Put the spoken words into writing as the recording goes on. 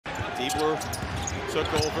Diebler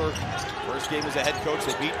took over. First game as a head coach,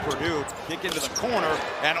 they beat Purdue. Kick into the corner,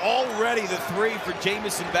 and already the three for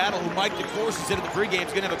Jamison Battle, who Mike DeCourse said in the pregame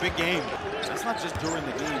is going to have a big game. That's not just during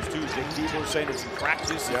the games, too. Jake Diebler saying it's in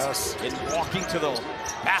practice, yes, in walking to the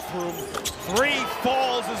bathroom. Three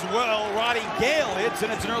falls as well. Roddy Gale hits,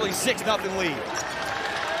 and it's an early 6-0 lead.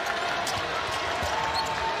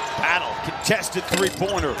 Battle, contested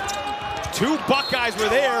three-pointer. Two Buckeyes were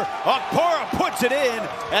there. Okpara puts it in,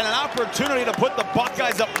 and an opportunity to put the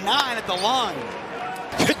Buckeyes up 9 at the line.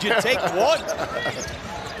 Could you take one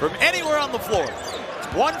from anywhere on the floor?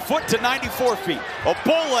 1 foot to 94 feet. A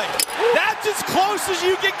bullet. That's as close as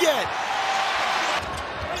you can get.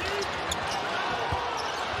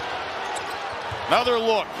 Another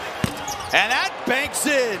look, and that banks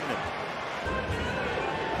in.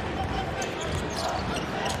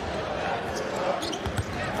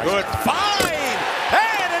 Good find,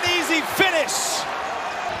 and an easy finish.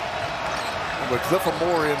 With Clifford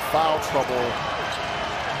in foul trouble,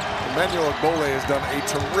 Emmanuel Ogbole has done a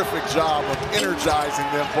terrific job of energizing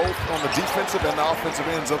them both on the defensive and the offensive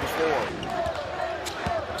ends of the floor.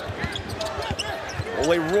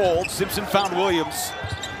 Ogbole rolled, Simpson found Williams.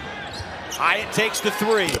 Hyatt takes the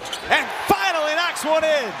three, and finally knocks one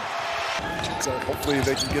in. So hopefully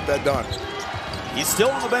they can get that done. He's still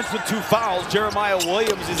on the bench with 2 fouls. Jeremiah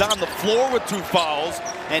Williams is on the floor with 2 fouls.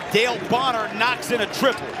 And Dale Bonner knocks in a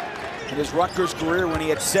triple. In his Rutgers career when he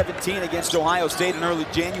had 17 against Ohio State in early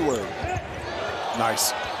January.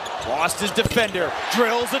 Nice. Lost his defender,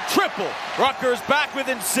 drills a triple. Rutgers back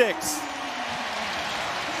within 6.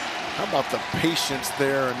 How about the patience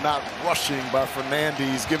there and not rushing by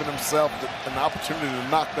Fernandez, giving himself an opportunity to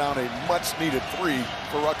knock down a much-needed 3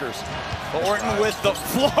 for Rutgers. Thornton with the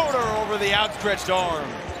floater over the outstretched arm.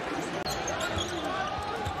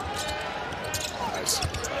 Nice.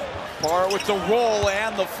 Parr with the roll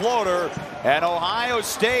and the floater. And Ohio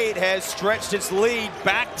State has stretched its lead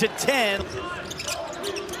back to 10.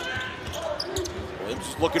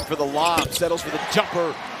 Williams looking for the lob, settles for the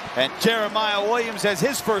jumper. And Jeremiah Williams has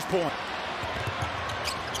his first point.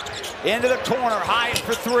 Into the corner, Hyatt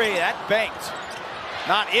for 3. That banked.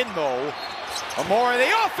 Not in though. Amore,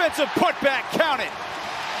 the offensive putback, count it.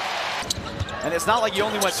 And it's not like he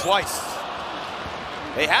only went twice.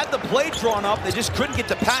 They had the play drawn up, they just couldn't get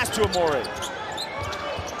the pass to Amore.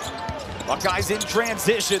 Buckeyes in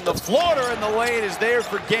transition, the floater and the lane is there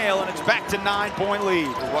for Gale, and it's back to 9-point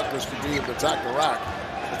lead. Rutgers could be able to attack the rack.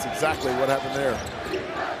 That's exactly what happened there.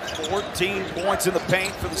 14 points in the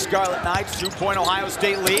paint for the Scarlet Knights, 2-point Ohio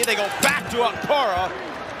State lead. They go back to Okpara.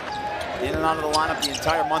 In and out of the lineup the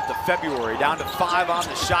entire month of February, down to 5 on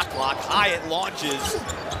the shot clock. Hyatt launches.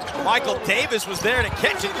 Michael Davis was there to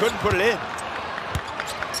catch it, couldn't put it in.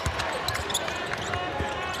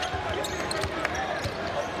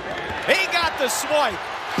 He got the swipe,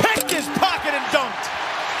 picked his pocket and dunked.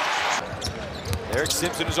 Eric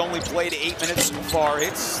Simpson has only played 8 minutes so far.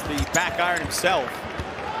 Hits the back iron himself.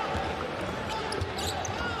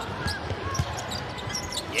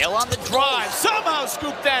 Gale on the drive, somehow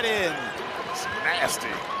scooped that in. It's nasty.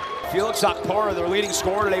 Felix Okpara, their leading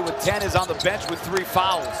scorer today with 10, is on the bench with 3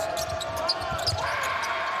 fouls.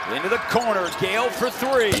 Into the corner, Gale for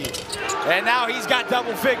 3. And now he's got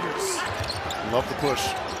double figures. Love the push.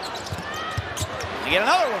 You get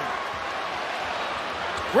another one.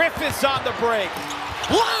 Griffiths on the break.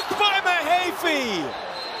 Blocked by Mahaffey.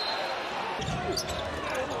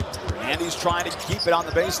 Andy's trying to keep it on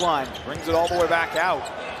the baseline. Brings it all the way back out.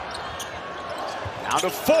 Down to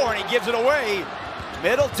 4, and he gives it away.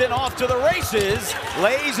 Middleton off to the races.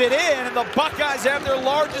 Lays it in, and the Buckeyes have their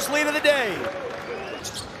largest lead of the day.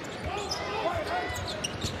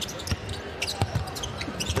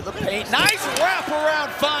 To the paint. Nice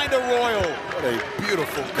wraparound find to Royal. What a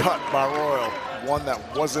beautiful cut by Royal. One that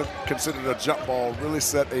wasn't considered a jump ball. Really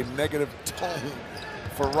set a negative tone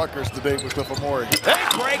for Rutgers today with Cliff Amore. They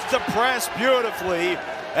break the press beautifully,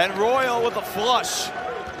 and Royal with a flush.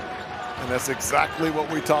 And that's exactly what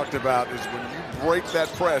we talked about, is when you break that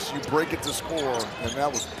press, you break it to score. And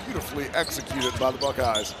that was beautifully executed by the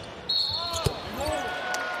Buckeyes.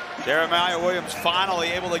 Jeremiah Williams finally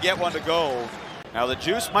able to get one to go. Now the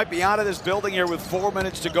juice might be out of this building here with 4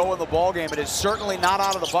 minutes to go in the ball game. It is certainly not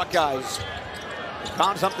out of the Buckeyes.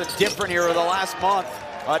 Found something different here in the last month.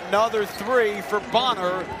 Another 3 for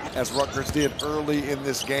Bonner. As Rutgers did early in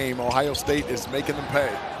this game, Ohio State is making them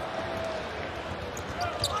pay.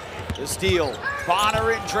 The steal,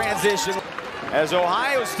 Bonner in transition. As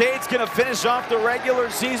Ohio State's gonna finish off the regular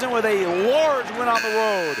season with a large win on the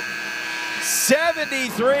road.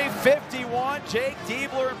 73-51, Jake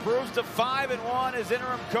Diebler improves to 5-1 as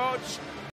interim coach.